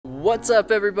What's up,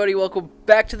 everybody? Welcome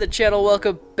back to the channel.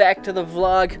 Welcome back to the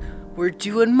vlog. We're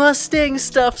doing Mustang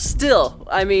stuff still.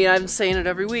 I mean, I'm saying it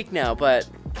every week now, but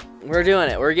we're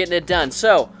doing it. We're getting it done.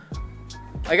 So,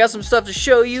 I got some stuff to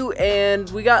show you, and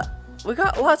we got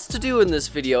lots to do in this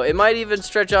video. It might even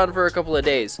stretch on for a couple of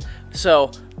days. So,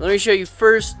 let me show you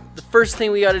the first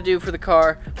thing we got to do for the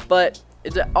car, but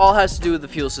it all has to do with the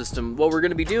fuel system. What we're going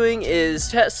to be doing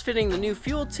is test fitting the new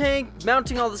fuel tank,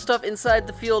 mounting all the stuff inside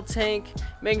the fuel tank,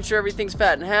 making sure everything's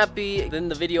fat and happy. Then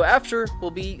the video after, we'll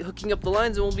be hooking up the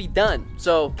lines and we'll be done.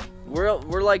 So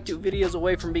we're like 2 videos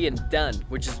away from being done,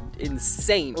 which is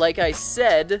insane. Like I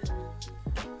said,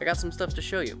 I got some stuff to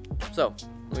show you. So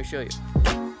let me show you.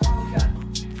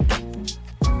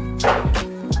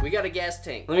 We got a gas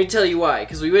tank. Let me tell you why.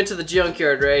 Because we went to the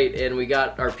junkyard, right, and we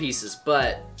got our pieces,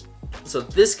 but so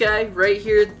this guy right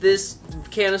here, this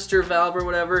canister valve or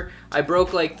whatever, I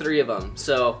broke like 3 of them.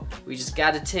 So we just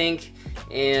got a tank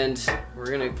and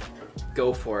we're gonna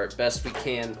go for it best we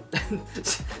can.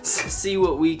 See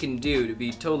what we can do. To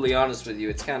be totally honest with you,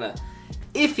 it's kind of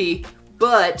iffy,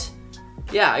 but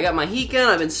yeah, I got my heat gun.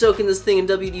 I've been soaking this thing in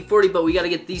WD-40, but we got to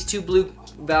get these 2 blue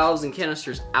valves and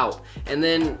canisters out. And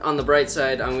then on the bright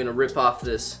side, I'm gonna rip off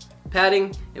this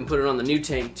padding and put it on the new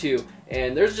tank too.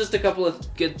 And there's just a couple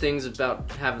of good things about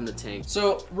having the tank.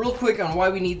 So real quick on why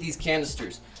we need these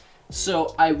canisters.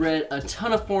 So I read a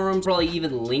ton of forums, probably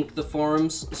even link the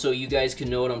forums so you guys can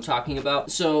know what I'm talking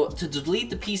about. So to delete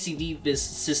the PCV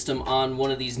system on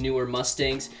one of these newer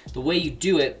Mustangs, the way you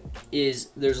do it is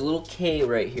there's a little K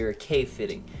right here, a K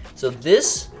fitting. So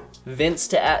this vents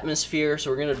to atmosphere,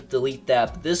 so we're gonna delete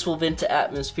that. But this will vent to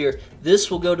atmosphere.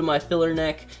 This will go to my filler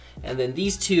neck, and then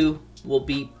these 2 will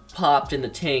be popped in the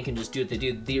tank and just do what they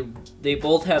do. They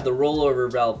both have the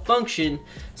rollover valve function,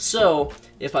 so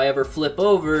if I ever flip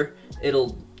over,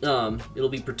 it'll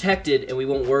be protected and we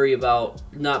won't worry about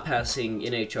not passing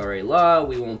NHRA law,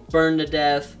 we won't burn to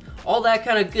death, all that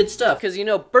kind of good stuff. Because, you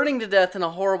know, burning to death in a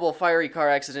horrible fiery car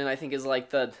accident, I think, is like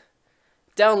the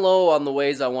down low on the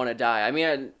ways I want to die. I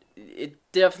mean, it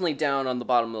definitely down on the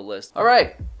bottom of the list.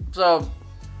 Alright, so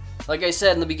like I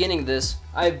said in the beginning of this,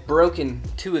 I've broken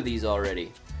 2 of these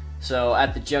already. So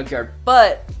at the junkyard,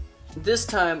 but this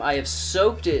time I have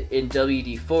soaked it in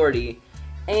WD-40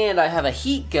 and I have a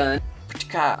heat gun.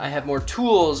 I have more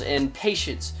tools and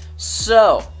patience.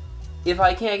 So if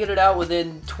I can't get it out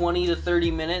within 20 to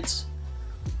 30 minutes,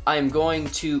 I'm going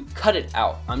to cut it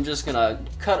out. I'm just gonna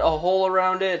cut a hole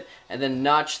around it and then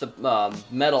notch the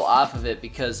metal off of it,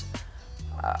 because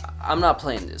I'm not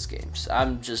playing this game.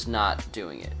 I'm just not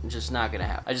doing it. It's just not gonna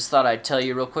happen. I just thought I'd tell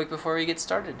you real quick before we get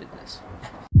started in this.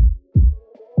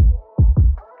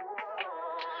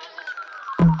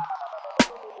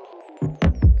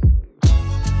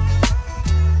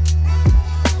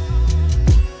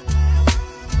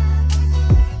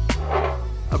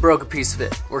 Broke a piece of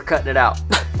it. We're cutting it out.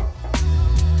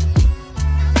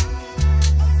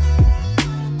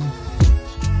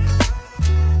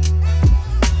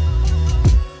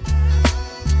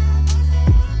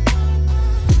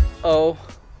 Oh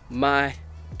my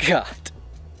God.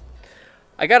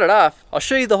 I got it off. I'll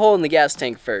show you the hole in the gas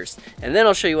tank first, and then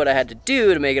I'll show you what I had to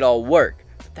do to make it all work.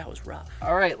 But that was rough.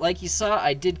 All right, like you saw,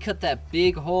 I did cut that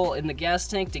big hole in the gas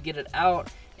tank to get it out,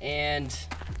 and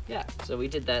yeah, so we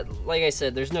did that. Like I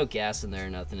said, there's no gas in there or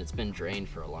nothing. It's been drained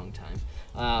for a long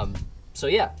time. So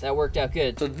yeah, that worked out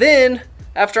good. So then,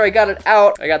 after I got it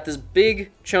out, I got this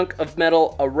big chunk of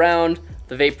metal around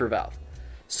the vapor valve.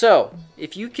 So,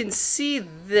 if you can see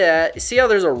that, see how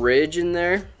there's a ridge in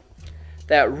there?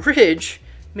 That ridge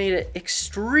made it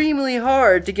extremely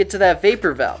hard to get to that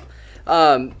vapor valve.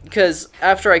 Because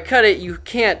after I cut it, you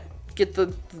can't get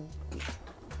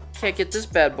this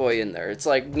bad boy in there. It's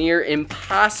like near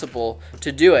impossible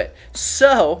to do it.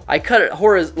 So I cut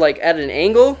it like at an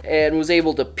angle and was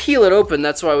able to peel it open.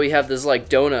 That's why we have this like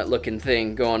donut looking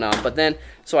thing going on. But then,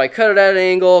 so I cut it at an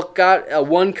angle, got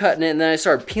one cut in it, and then I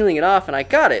started peeling it off and I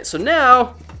got it. So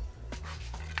now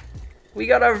we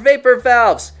got our vapor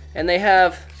valves, and they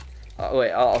have, oh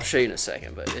wait, I'll show you in a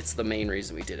second, but it's the main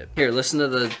reason we did it. Here, listen to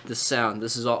the sound.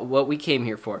 This is all what we came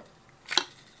here for.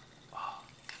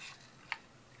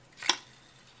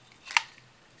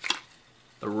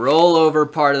 The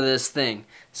rollover part of this thing.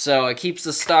 So it keeps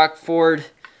the stock Ford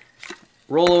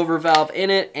rollover valve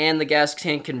in it, and the gas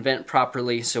tank can vent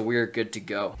properly, so we're good to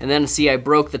go. And then see, I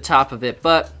broke the top of it,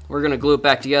 but we're gonna glue it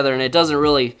back together, and it doesn't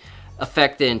really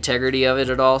affect the integrity of it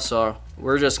at all, so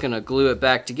we're just gonna glue it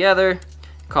back together,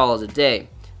 call it a day.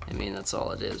 I mean, that's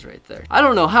all it is right there. I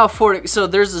don't know how Ford, so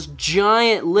there's this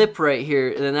giant lip right here,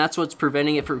 and that's what's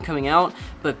preventing it from coming out,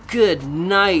 but good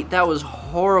night, that was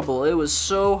horrible. It was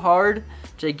so hard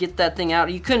to get that thing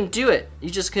out. You couldn't do it. You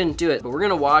just couldn't do it. But we're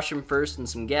gonna wash them first in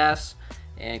some gas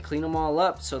and clean them all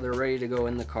up so they're ready to go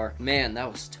in the car. Man,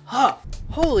 that was tough.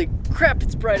 Holy crap,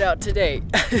 it's bright out today.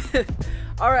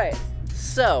 All right,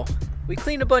 so we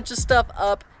cleaned a bunch of stuff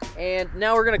up, and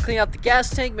now we're gonna clean out the gas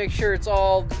tank, make sure it's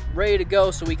all ready to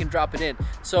go so we can drop it in.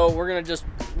 So we're gonna just,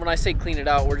 when I say clean it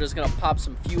out, we're just gonna pop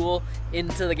some fuel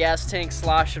into the gas tank,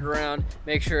 slosh it around,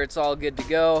 make sure it's all good to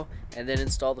go, and then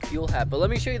install the fuel hat. But let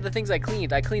me show you the things I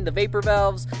cleaned. I cleaned the vapor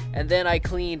valves, and then I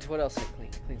cleaned, what else I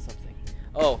cleaned? I cleaned something.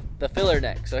 Oh, the filler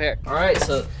neck, so here. All right,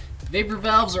 so vapor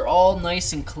valves are all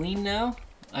nice and clean now.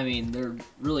 I mean, they're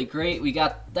really great. We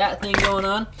got that thing going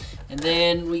on, and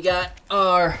then we got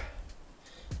our,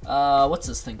 what's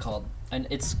this thing called? And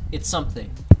it's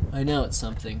something. I know it's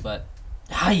something, but,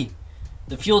 hi!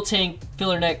 The fuel tank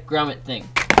filler neck grommet thing.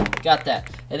 Got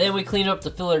that. And then we clean up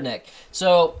the filler neck.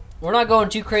 So, we're not going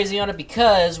too crazy on it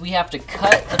because we have to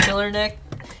cut the filler neck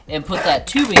and put that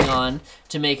tubing on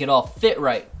to make it all fit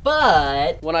right.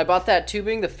 But when I bought that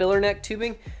tubing, the filler neck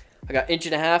tubing, I got 1.5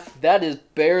 inches. That is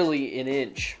barely an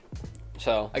inch.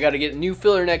 So I got to get a new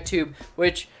filler neck tube,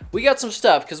 which we got some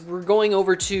stuff because we're going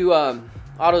over to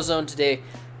AutoZone today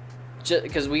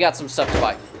because we got some stuff to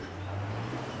buy.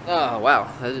 Oh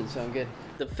wow, that didn't sound good.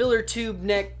 The filler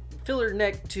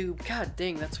neck tube, god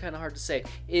dang, that's kind of hard to say,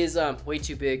 is way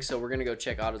too big, so we're gonna go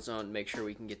check AutoZone and make sure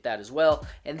we can get that as well.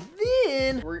 And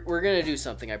then we're gonna do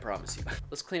something, I promise you.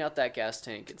 Let's clean out that gas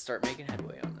tank and start making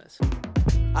headway on this.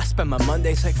 I spend my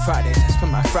Mondays like Fridays. I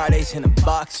spend my Fridays in a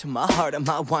box with my heart and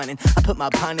my whining. I put my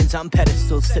pinings on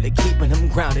pedestals to the keeping them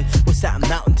grounded. What's that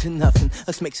mountain to nothing?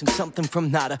 Let's make something from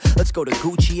nada. Let's go to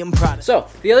Gucci and Prada. So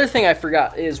the other thing I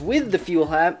forgot is with the fuel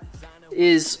hat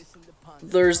is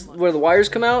there's where the wires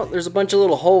come out, there's a bunch of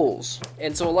little holes.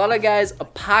 And so a lot of guys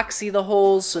epoxy the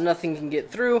holes so nothing can get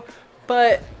through,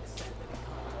 but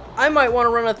I might want to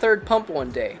run a third pump one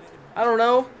day. I don't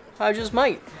know, I just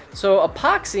might. So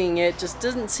epoxying it just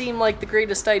doesn't seem like the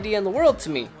greatest idea in the world to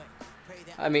me.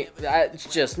 I mean,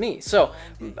 it's just me. So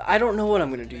I don't know what I'm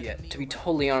going to do yet, to be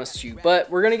totally honest with you. But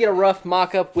we're going to get a rough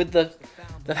mock-up with the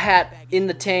hat in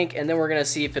the tank, and then we're going to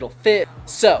see if it'll fit.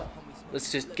 So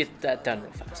let's just get that done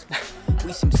real fast.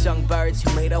 We some young birds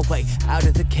who made our way out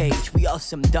of the cage. We all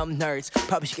some dumb nerds,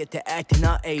 probably should get to acting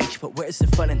our age. But where's the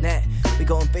fun in that? We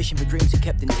going fishing for dreams that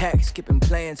kept intact, skipping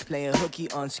plans, playing hooky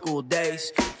on school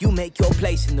days. You make your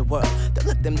place in the world, don't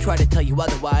let them try to tell you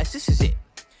otherwise. This is it.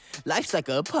 Life's like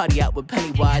a party out with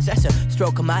Pennywise. That's a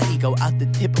stroke of my ego out the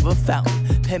tip of a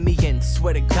fountain. Pen me in,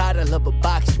 swear to God I love a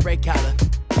box break collar.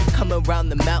 Come around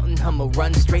the mountain, I'ma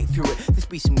run straight through it. This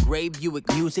be some gray Buick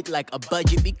music, like a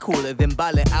budget be cooler than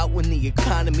ballin' out when the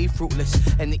economy fruitless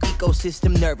and the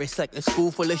ecosystem nervous like a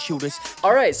school full of shooters.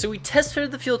 Alright, so we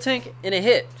tested the fuel tank and it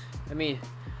hit. I mean,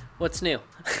 what's new?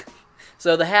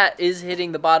 So the hat is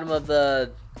hitting the bottom of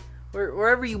the,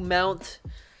 wherever you mount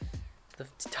the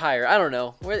tire, I don't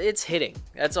know, where it's hitting.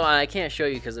 That's why I can't show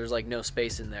you because there's like no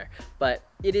space in there, but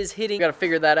it is hitting. Gotta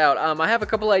figure that out. I have a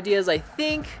couple ideas. I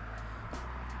think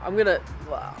I'm gonna,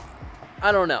 well,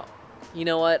 I don't know. You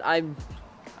know what? I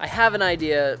have an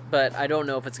idea, but I don't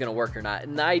know if it's gonna work or not.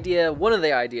 And the idea, one of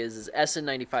the ideas is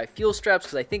SN95 fuel straps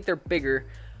because I think they're bigger.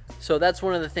 So that's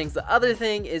one of the things. The other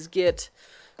thing is get,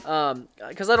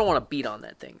 because I don't want to beat on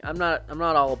that thing. I'm not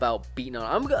all about beating on.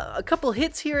 I'm a couple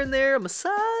hits here and there, a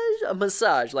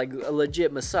massage, like a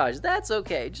legit massage. That's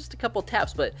okay, just a couple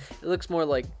taps, but it looks more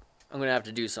like I'm gonna have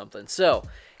to do something. So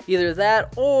either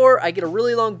that or I get a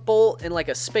really long bolt and like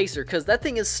a spacer because that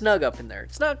thing is snug up in there.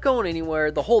 It's not going anywhere.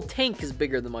 The whole tank is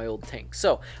bigger than my old tank.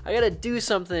 So I gotta do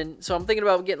something. So I'm thinking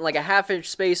about getting like a 1/2 inch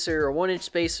spacer or 1 inch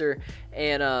spacer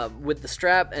and with the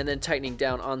strap and then tightening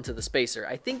down onto the spacer.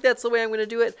 I think that's the way I'm gonna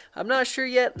do it. I'm not sure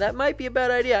yet. That might be a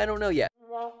bad idea. I don't know yet.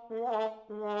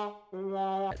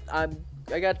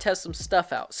 I gotta test some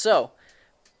stuff out. So,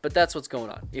 but that's what's going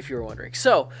on if you're wondering.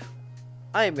 So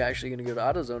I am actually going to go to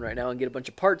AutoZone right now and get a bunch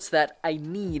of parts that I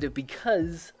need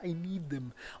because I need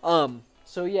them.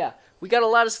 So yeah, we got a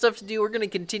lot of stuff to do. We're going to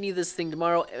continue this thing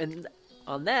tomorrow, and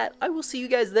on that, I will see you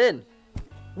guys then.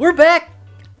 We're back,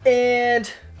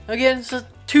 and again, so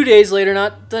 2 days later,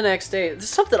 not the next day.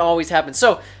 Something always happens.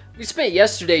 So we spent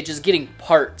yesterday just getting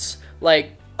parts,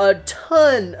 like a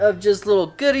ton of just little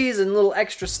goodies and little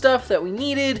extra stuff that we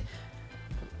needed.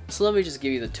 So let me just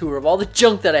give you the tour of all the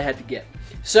junk that I had to get.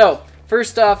 So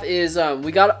first off is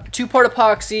we got 2-part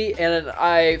epoxy, and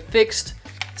I fixed,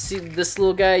 see this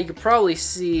little guy, you can probably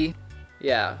see,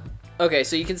 yeah. Okay,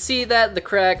 so you can see that, the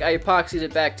crack, I epoxied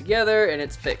it back together, and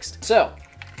it's fixed. So,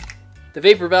 the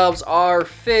vapor valves are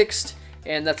fixed,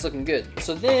 and that's looking good.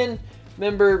 So then,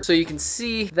 remember, so you can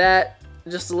see that,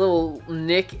 just a little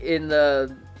nick in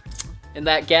the in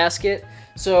that gasket.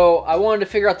 So I wanted to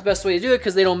figure out the best way to do it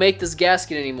because they don't make this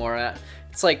gasket anymore.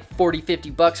 It's like 40, 50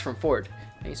 bucks from Ford.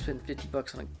 And you spend 50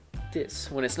 bucks on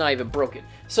this when it's not even broken.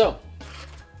 So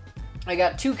I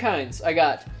got two kinds. I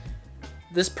got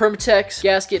this Permatex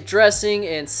gasket dressing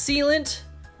and sealant.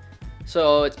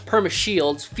 So it's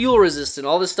PermaShield, it's fuel resistant.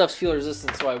 All this stuff's fuel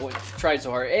resistant, so I tried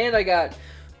so hard. And I got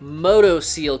Moto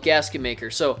Seal gasket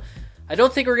maker. So I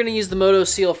don't think we're gonna use the Moto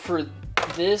Seal for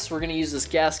this. We're gonna use this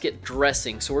gasket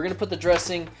dressing. So we're gonna put the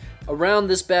dressing around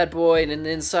this bad boy and in the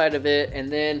inside of it, and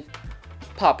then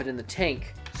pop it in the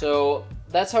tank. So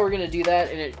that's how we're gonna do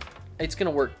that, and it's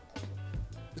gonna work.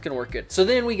 It's gonna work good. So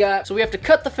then we have to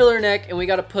cut the filler neck, and we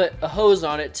got to put a hose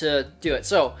on it to do it.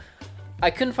 So I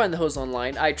couldn't find the hose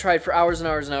online. I tried for hours and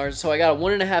hours and hours. So I got a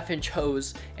 1.5 inch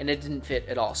hose, and it didn't fit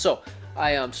at all. So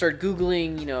I started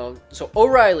Googling, you know, so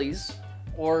O'Reilly's,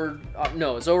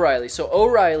 no, it's O'Reilly. So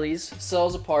O'Reilly's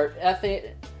sells a part,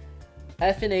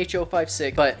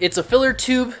 FNH056, but it's a filler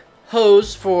tube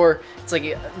hose for, it's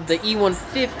like the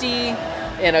E150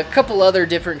 and a couple other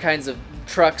different kinds of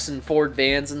trucks and Ford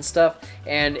vans and stuff,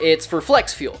 and it's for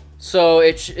flex fuel. So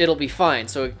it'll be fine.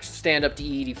 So it stand up to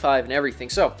E85 and everything.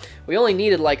 So we only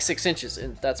needed like 6 inches,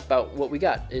 and that's about what we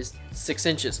got, is 6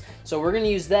 inches. So we're gonna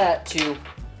use that to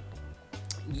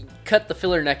cut the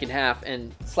filler neck in half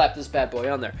and slap this bad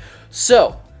boy on there.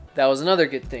 So that was another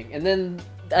good thing. And then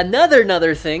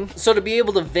another thing, so to be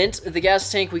able to vent the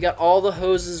gas tank, we got all the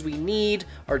hoses we need,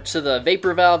 or to the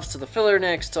vapor valves, to the filler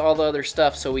necks, to all the other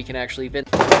stuff, so we can actually vent.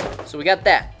 So we got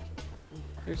that.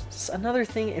 There's just another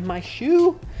thing in my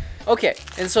shoe. Okay,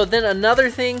 and so then another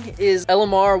thing is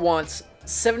LMR wants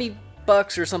 70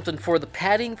 bucks or something for the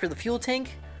padding for the fuel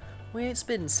tank. We ain't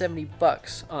spending 70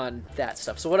 bucks on that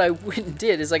stuff. So what I went and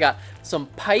did is I got some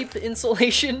pipe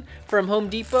insulation from Home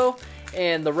Depot,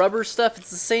 and the rubber stuff,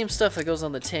 it's the same stuff that goes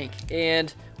on the tank.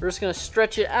 And we're just gonna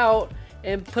stretch it out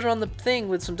and put it on the thing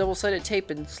with some double-sided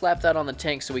tape and slap that on the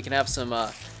tank so we can have some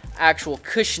actual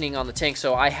cushioning on the tank.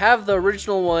 So I have the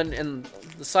original one in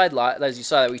the side lot, as you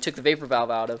saw, that we took the vapor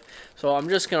valve out of. So I'm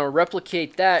just gonna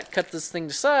replicate that, cut this thing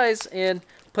to size, and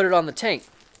put it on the tank.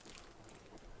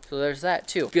 So there's that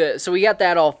too. Good, so we got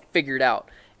that all figured out.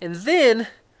 And then,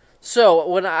 so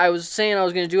when I was saying I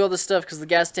was gonna do all this stuff because the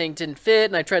gas tank didn't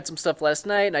fit, and I tried some stuff last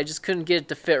night, and I just couldn't get it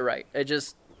to fit right. It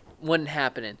just wasn't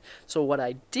happening. So what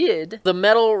I did, the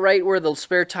metal right where the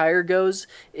spare tire goes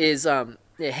is,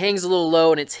 it hangs a little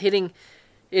low, and it's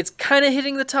kind of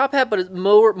hitting the top hat, but it's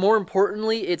more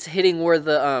importantly, it's hitting where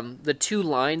the two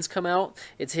lines come out.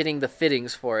 It's hitting the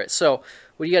fittings for it. So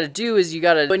what you got to do is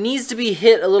it needs to be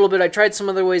hit a little bit. I tried some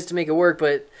other ways to make it work,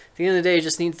 but at the end of the day,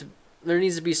 there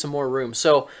needs to be some more room.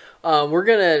 So we're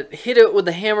gonna hit it with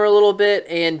the hammer a little bit,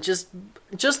 and just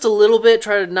a little bit.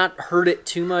 Try to not hurt it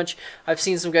too much. I've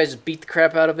seen some guys just beat the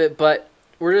crap out of it, but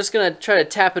we're just gonna try to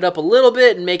tap it up a little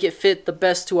bit and make it fit the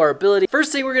best to our ability.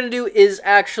 First thing we're gonna do is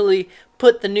actually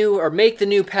make the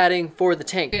new padding for the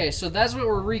tank. Okay, so that's what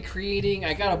we're recreating.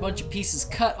 I got a bunch of pieces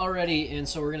cut already, and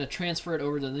so we're gonna transfer it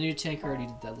over to the new tank. I already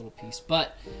did that little piece,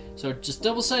 but so just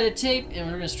double-sided tape, and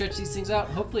we're gonna stretch these things out.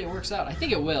 Hopefully it works out. I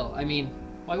think it will. I mean,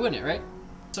 why wouldn't it, right?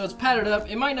 So it's padded up.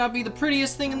 It might not be the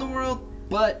prettiest thing in the world,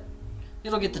 but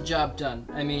it'll get the job done.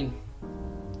 I mean,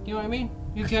 you know what I mean?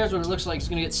 Who cares what it looks like? It's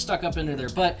gonna get stuck up into there,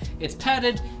 but it's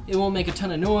padded. It won't make a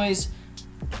ton of noise,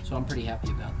 so I'm pretty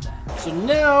happy about that. So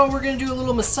now we're gonna do a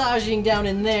little massaging down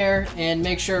in there and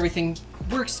make sure everything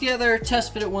works together.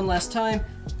 Test fit it one last time,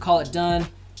 call it done,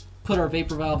 put our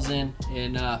vapor valves in,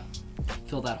 and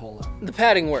fill that hole up. The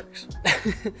padding works.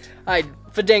 I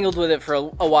fadangled with it for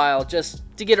a while just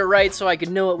to get it right, so I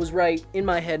could know it was right in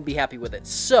my head and be happy with it.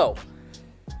 So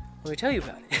let me tell you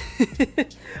about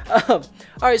it.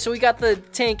 Alright, so we got the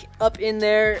tank up in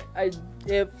there.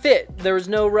 It fit. There was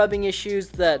no rubbing issues.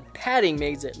 The padding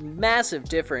makes a massive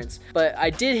difference. But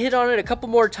I did hit on it a couple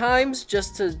more times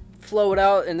just to flow it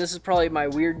out, and this is probably my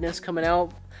weirdness coming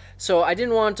out. So I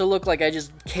didn't want it to look like I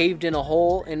just caved in a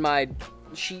hole in my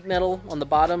sheet metal on the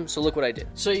bottom, so look what I did.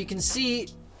 So you can see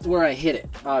where I hit it,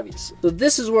 obviously. So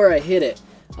this is where I hit it.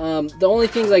 The only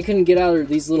things I couldn't get out are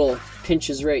these little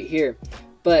pinches right here.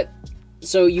 But,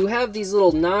 so you have these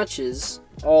little notches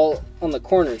all on the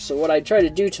corners. So what I try to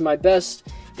do to my best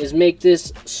is make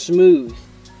this smooth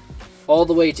all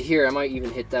the way to here. I might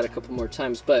even hit that a couple more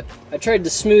times, but I tried to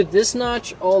smooth this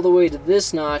notch all the way to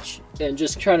this notch and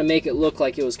just try to make it look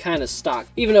like it was kind of stock,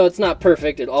 even though it's not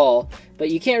perfect at all. But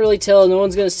you can't really tell, no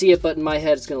one's gonna see it, but in my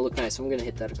head it's gonna look nice. I'm gonna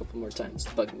hit that a couple more times,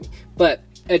 it's bugging me. But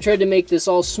I tried to make this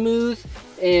all smooth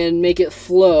and make it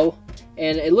flow,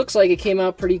 and it looks like it came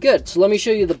out pretty good. So let me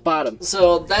show you the bottom.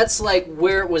 So that's like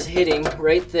where it was hitting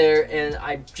right there, and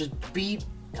I just beat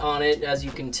on it, as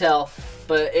you can tell,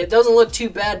 but it doesn't look too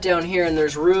bad down here, and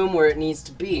there's room where it needs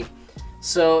to be.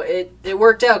 So it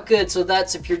worked out good. So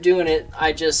that's if you're doing it,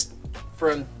 I just,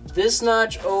 from this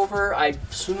notch over, I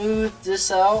smoothed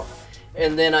this out,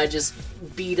 and then I just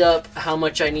beat up how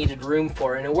much I needed room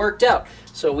for, and it worked out.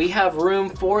 So we have room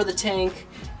for the tank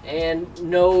and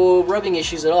no rubbing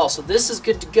issues at all. So this is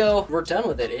good to go. We're done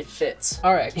with it. It fits.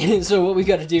 All right, so what we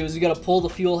got to do is we got to pull the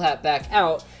fuel hat back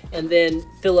out and then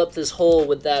fill up this hole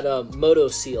with that moto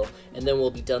seal, and then we'll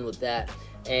be done with that.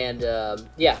 And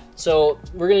yeah, so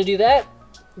we're gonna do that.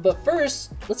 But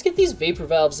first, let's get these vapor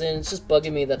valves in. It's just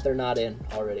bugging me that they're not in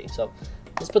already. So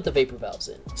let's put the vapor valves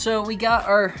in. So we got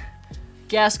our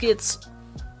gaskets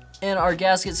and our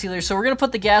gasket sealer. So we're gonna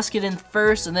put the gasket in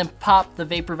first and then pop the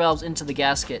vapor valves into the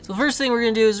gasket. So the first thing we're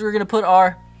gonna do is we're gonna put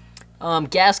our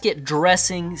gasket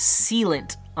dressing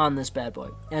sealant on this bad boy.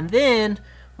 And then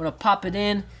we're gonna pop it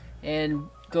in and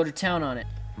go to town on it.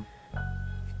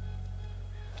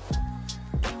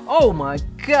 Oh my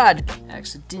God!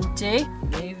 Accidente.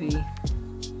 Maybe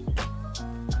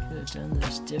could have done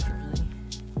this differently.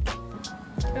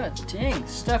 God dang,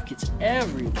 stuff gets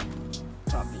everywhere.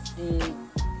 Pop it in.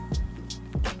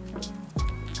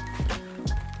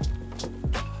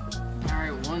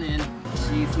 Alright, one in.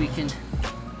 See if we can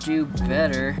do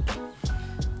better.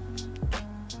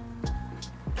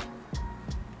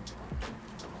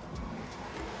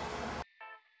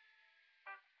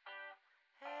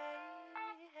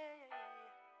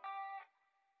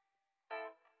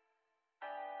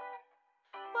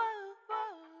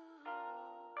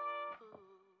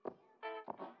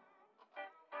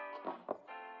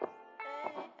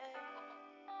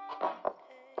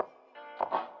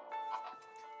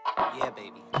 Yeah,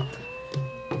 baby.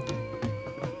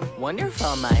 Wonder if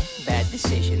all my bad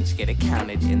decisions get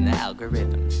accounted in the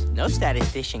algorithms. No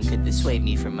statistician could dissuade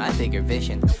me from my bigger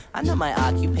vision. I know my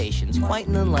occupation's quite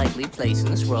an unlikely place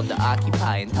in this world to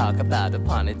occupy and talk about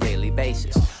upon a daily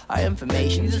basis. Our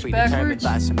information is predetermined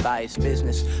by some biased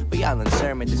business. We all in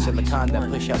sermon to silicon that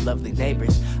push out lovely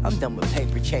neighbors. I'm done with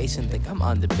paper chasing, think I'm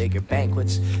on to bigger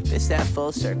banquets. This that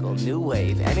full circle, new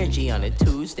wave, energy on a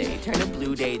Tuesday. Turn a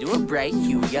blue day to a bright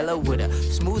hue, yellow with a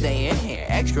smooth A in hair.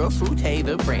 Extra fruit,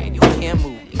 the brand. You can't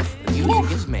move me, the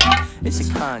music is made. It's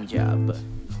a con job, but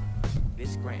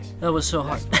it's grand. That was so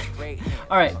hard.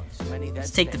 Alright,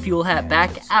 let's take the fuel hat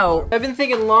back out. I've been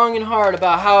thinking long and hard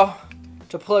about how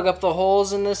to plug up the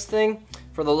holes in this thing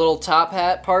for the little top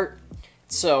hat part.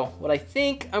 So what I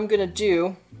think I'm gonna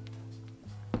do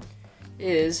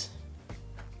is,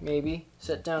 maybe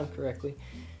set down correctly,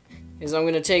 is I'm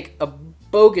gonna take a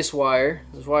bogus wire.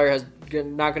 This wire has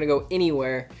not gonna go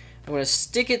anywhere. I'm gonna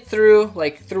stick it through,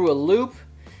 like through a loop,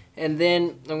 and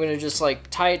then I'm gonna just like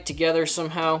tie it together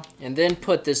somehow, and then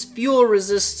put this fuel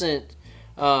resistant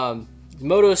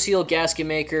Moto Seal gasket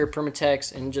maker,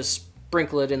 Permatex, and just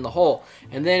sprinkle it in the hole.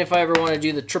 And then if I ever want to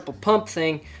do the triple pump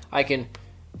thing, I can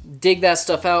dig that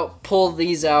stuff out, pull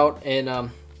these out,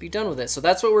 and be done with it. So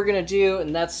that's what we're gonna do,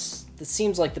 and that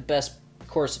seems like the best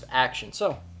course of action.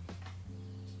 So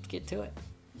let's get to it.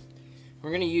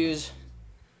 We're gonna use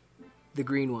the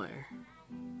green wire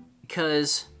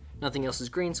because nothing else is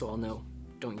green, so I'll know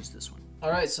don't use this one. All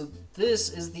right, so this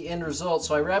is the end result.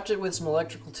 So I wrapped it with some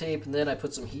electrical tape, and then I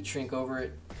put some heat shrink over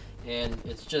it, and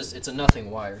it's a nothing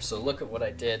wire. So look at what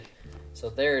I did. So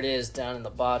there it is down in the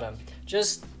bottom.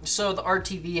 Just so the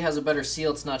RTV has a better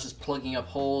seal, it's not just plugging up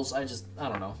holes. I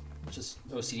don't know, just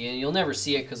OCD, and you'll never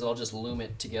see it because I'll just loom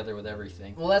it together with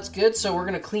everything. Well, that's good. So we're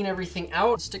gonna clean everything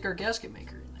out, stick our gasket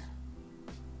maker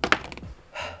in there.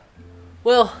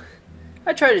 Well,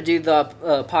 I tried to do the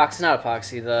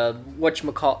epoxy, the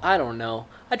whatchamacallit, I don't know.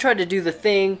 I tried to do the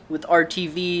thing with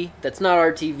RTV that's not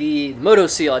RTV, Moto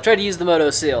Seal. I tried to use the Moto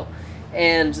Seal.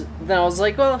 And then I was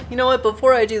like, well, you know what,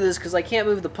 before I do this, because I can't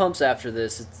move the pumps after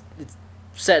this, it's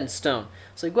set in stone.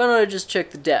 It's like, why don't I just check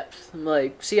the depth? I'm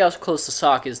like, see how close the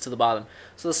sock is to the bottom.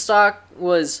 So the sock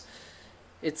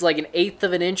it's like 1/8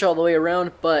 of an inch all the way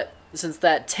around, but since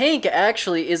that tank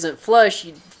actually isn't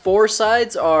flush, 4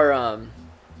 sides are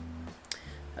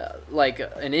like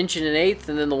 1 inch and 1/8,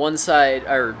 and then the one side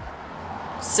are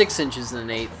 6 inches and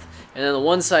 1/8, and then the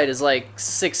one side is like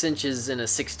 6 inches and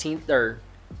 1/16, or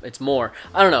it's more.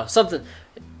 I don't know, something.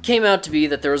 It came out to be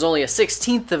that there was only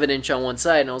 1/16 of an inch on one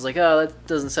side, and I was like, oh, that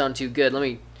doesn't sound too good. Let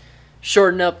me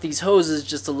shorten up these hoses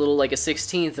just a little, like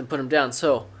 1/16, and put them down.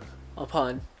 So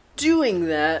upon doing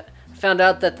that, I found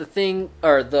out that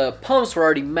the pumps were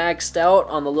already maxed out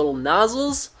on the little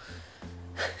nozzles.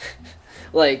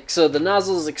 Like, so the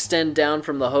nozzles extend down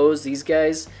from the hose, these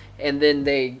guys, and then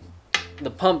they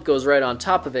the pump goes right on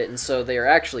top of it, and so they are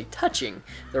actually touching.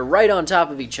 They're right on top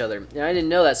of each other. And I didn't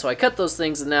know that, so I cut those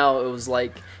things, and now it was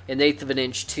like 1/8 of an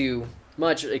inch too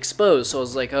much exposed. So I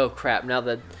was like, oh crap, now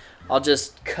that I'll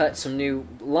just cut some new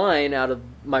line out of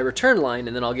my return line,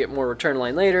 and then I'll get more return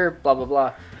line later, blah blah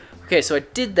blah. Okay, so I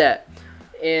did that,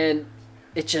 and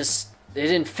it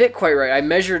didn't fit quite right. I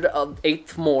measured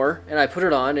 1/8 more, and I put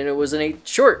it on, and it was 1/8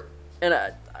 short. And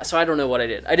so I don't know what I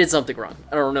did. I did something wrong.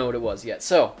 I don't know what it was yet.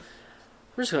 So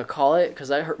we're just gonna call it, because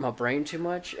I hurt my brain too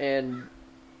much, and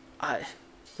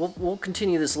we'll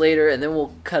continue this later, and then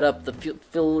we'll cut up the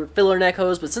filler neck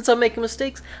hose. But since I'm making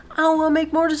mistakes, I don't want to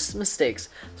make more mistakes.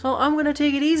 So I'm gonna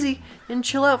take it easy and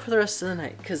chill out for the rest of the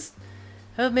night, because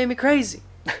that made me crazy.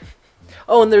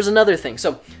 Oh, and there's another thing.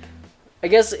 So I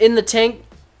guess in the tank,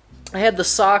 I had the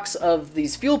socks of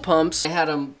these fuel pumps. I had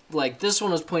them like this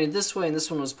one was pointed this way and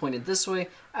this one was pointed this way.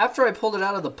 After I pulled it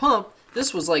out of the pump,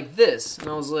 this was like this. And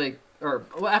I was like,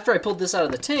 after I pulled this out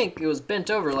of the tank, it was bent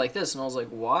over like this. And I was like,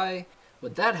 why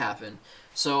would that happen?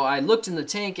 So I looked in the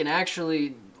tank, and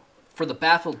actually for the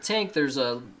baffled tank, there's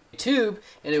a tube,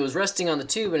 and it was resting on the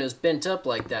tube, and it was bent up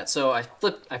like that. So I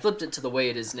flipped it to the way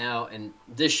it is now, and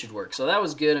this should work. So that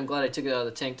was good. I'm glad I took it out of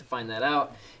the tank to find that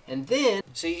out. And then,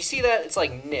 so you see that? It's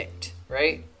like nicked,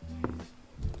 right?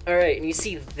 All right, and you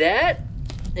see that?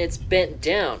 It's bent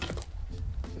down.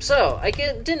 So I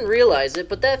didn't realize it,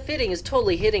 but that fitting is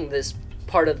totally hitting this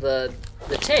part of the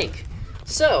tank.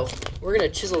 So we're gonna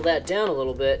chisel that down a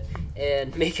little bit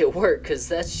and make it work, because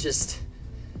that's just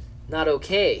not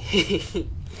okay.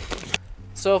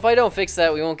 So if I don't fix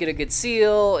that, we won't get a good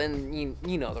seal, and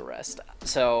you know the rest.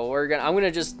 So I'm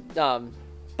gonna just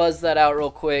buzz that out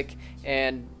real quick,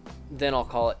 and then I'll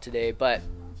call it today. But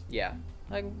yeah,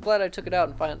 I'm glad I took it out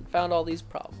and found all these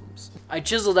problems. I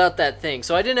chiseled out that thing,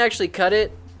 so I didn't actually cut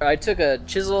it. I took a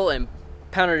chisel and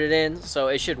pounded it in, so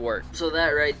it should work. So that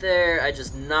right there, I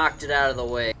just knocked it out of the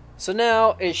way. So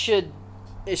now it should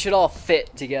all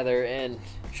fit together and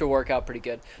should work out pretty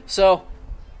good. So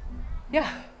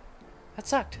yeah, that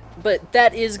sucked. But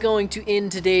that is going to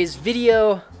end today's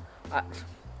video.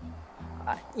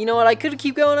 You know what, I could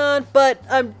keep going on, but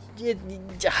I'm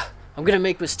gonna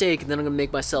make a mistake, and then I'm gonna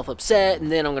make myself upset,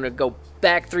 and then I'm gonna go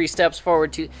back 3 steps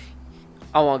forward to,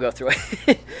 I won't go through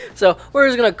it. So we're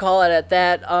just gonna call it at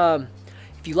that.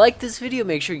 If you like this video,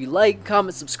 make sure you like,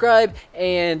 comment, subscribe,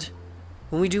 and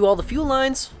when we do all the fuel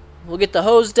lines, we'll get the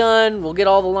hose done, we'll get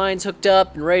all the lines hooked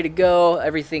up and ready to go,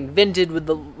 everything vented with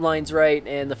the lines right,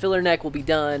 and the filler neck will be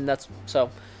done. So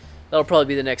that'll probably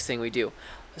be the next thing we do.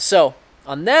 So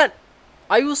on that,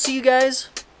 I will see you guys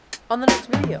on the next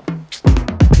video.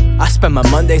 I spend my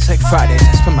Mondays like Fridays.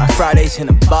 I spend my Fridays in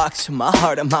a box with my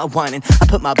heart on my whining. I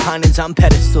put my pinings on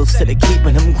pedestals instead of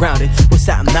keeping them grounded. What's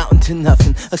that mountain to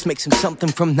nothing? Let's make something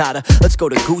from nada. Let's go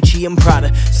to Gucci and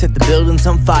Prada. Set the buildings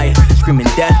on fire. Screaming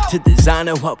death to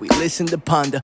designer while we listen to Ponder.